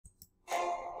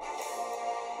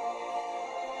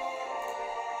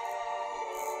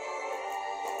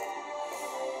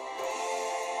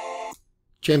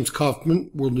James Kaufman,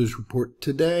 World News Report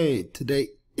today. Today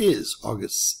is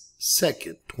August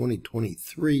 2nd,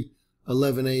 2023,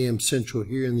 11 a.m. Central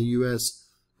here in the U.S.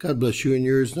 God bless you and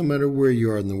yours, no matter where you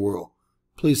are in the world.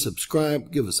 Please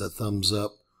subscribe, give us a thumbs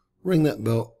up, ring that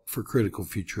bell for critical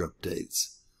future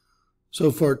updates.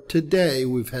 So far today,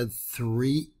 we've had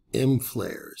 3 M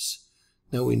flares.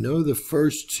 Now we know the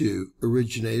first 2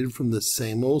 originated from the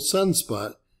same old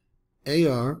sunspot,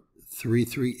 AR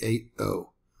 3380.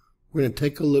 We're going to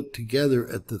take a look together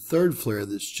at the third flare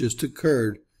that's just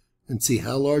occurred and see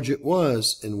how large it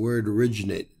was and where it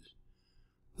originated.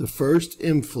 The first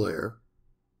M flare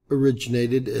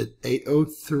originated at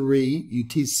 8:03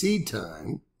 UTC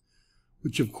time,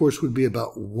 which of course would be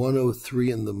about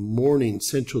 1:03 in the morning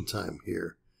Central Time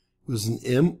here. It was an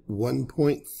M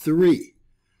 1.3.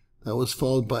 That was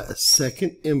followed by a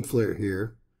second M flare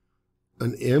here,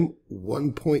 an M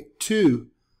 1.2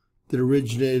 that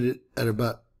originated at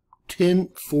about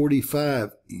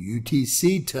 10:45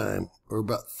 UTC time, or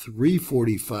about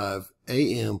 3:45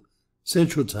 a.m.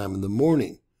 Central Time in the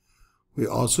morning. We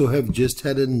also have just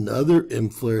had another M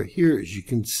flare here, as you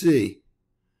can see,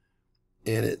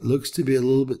 and it looks to be a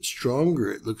little bit stronger.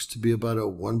 It looks to be about a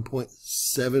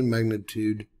 1.7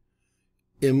 magnitude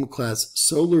M-class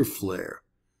solar flare.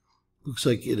 Looks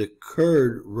like it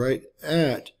occurred right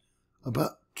at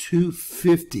about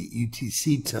 2:50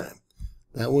 UTC time.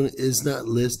 That one is not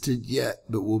listed yet,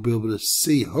 but we'll be able to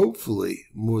see, hopefully,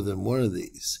 more than one of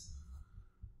these.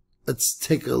 Let's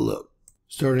take a look.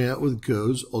 Starting out with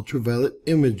GOES Ultraviolet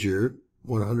Imager,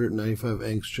 195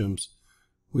 angstroms.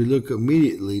 We look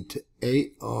immediately to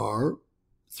AR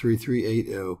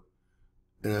 3380,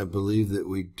 and I believe that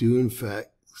we do, in fact,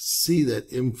 see that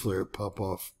M flare pop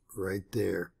off right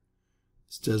there.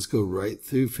 This does go right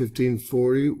through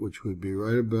 1540, which would be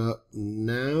right about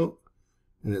now.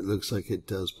 And it looks like it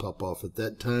does pop off at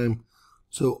that time.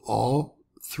 So all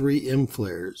 3 M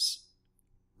flares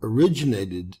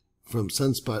originated from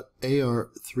sunspot AR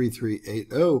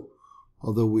 3380,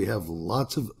 although we have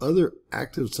lots of other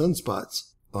active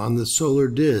sunspots on the solar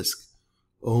disk.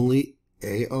 Only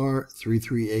AR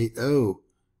 3380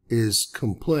 is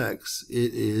complex.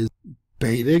 It is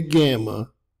beta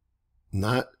gamma,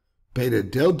 not beta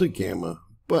delta gamma,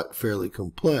 but fairly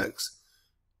complex.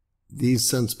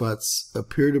 These sunspots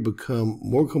appear to become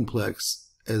more complex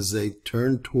as they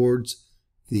turn towards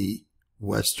the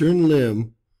western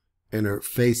limb and are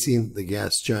facing the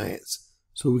gas giants.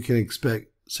 So we can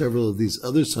expect several of these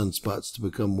other sunspots to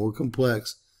become more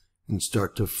complex and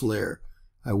start to flare.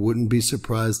 I wouldn't be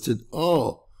surprised at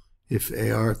all if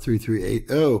AR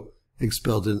 3380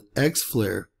 expelled an X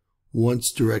flare once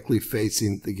directly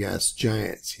facing the gas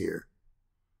giants here.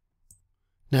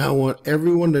 Now I want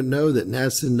everyone to know that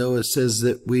NASA and NOAA says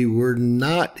that we were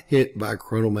not hit by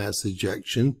coronal mass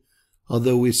ejection,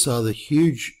 although we saw the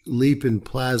huge leap in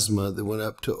plasma that went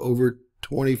up to over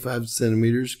 25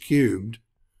 centimeters cubed.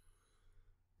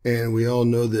 And we all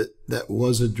know that that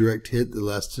was a direct hit that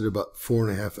lasted about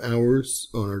 4.5 hours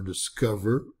on our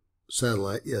Discover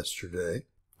satellite yesterday.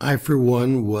 I, for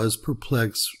one, was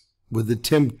perplexed with the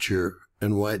temperature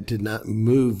and why it did not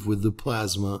move with the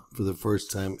plasma for the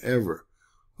first time ever.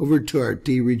 Over to our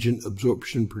D-Region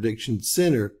Absorption Prediction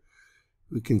Center,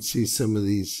 we can see some of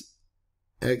these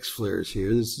X flares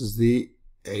here. This is the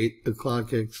 8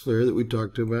 o'clock X flare that we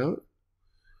talked about.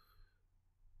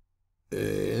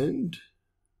 And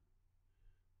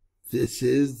this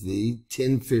is the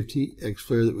 1050 X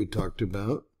flare that we talked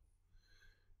about.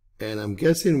 And I'm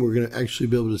guessing we're going to actually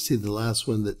be able to see the last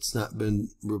one that's not been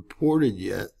reported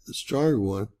yet, the stronger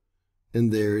one.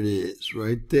 And there it is,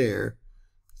 right there.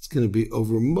 It's going to be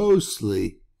over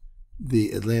mostly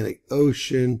the Atlantic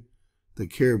Ocean, the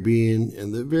Caribbean,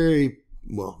 and the very,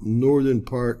 northern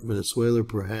part, Venezuela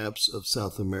perhaps, of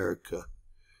South America.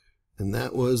 And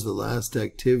that was the last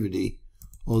activity,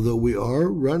 although we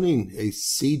are running a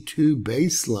C2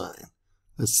 baseline.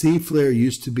 A C flare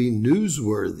used to be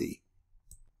newsworthy.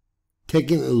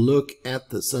 Taking a look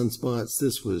at the sunspots,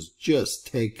 this was just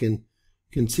taken.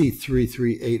 You can see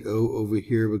 3380 over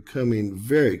here becoming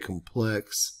very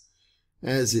complex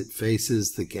as it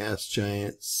faces the gas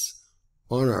giants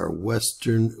on our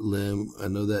western limb. I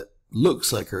know that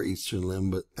looks like our eastern limb,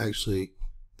 but actually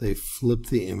they flipped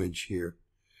the image here.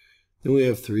 Then we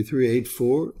have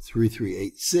 3384,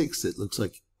 3386. It looks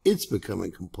like it's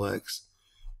becoming complex.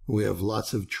 We have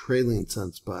lots of trailing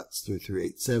sunspots,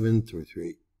 3387,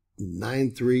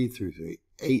 3393,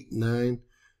 3389,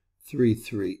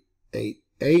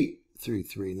 3388,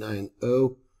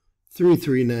 3390,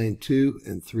 3392,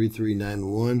 and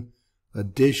 3391.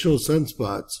 Additional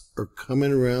sunspots are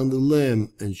coming around the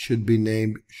limb and should be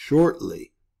named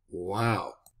shortly.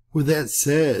 Wow. With that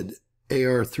said,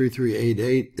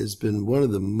 AR3388 has been one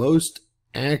of the most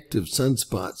active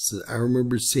sunspots that I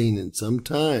remember seeing in some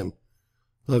time.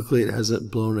 Luckily, it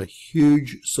hasn't blown a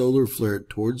huge solar flare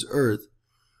towards Earth.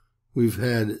 We've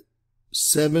had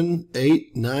 7,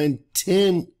 8, 9,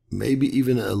 10, maybe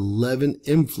even 11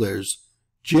 M flares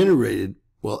generated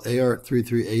while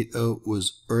AR3380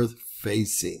 was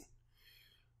Earth-facing.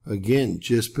 Again,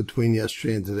 just between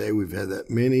yesterday and today, we've had that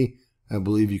many. I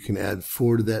believe you can add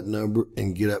 4 to that number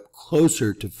and get up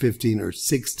closer to 15 or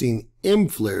 16 M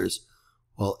flares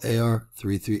while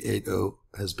AR3380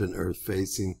 has been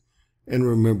Earth-facing. And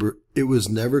remember, it was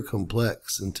never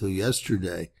complex until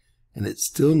yesterday, and it's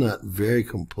still not very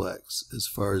complex as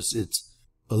far as its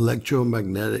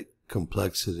electromagnetic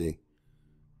complexity.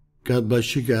 God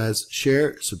bless you guys.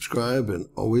 Share, subscribe, and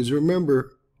always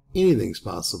remember, anything's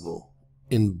possible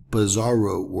in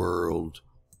Bizarro World.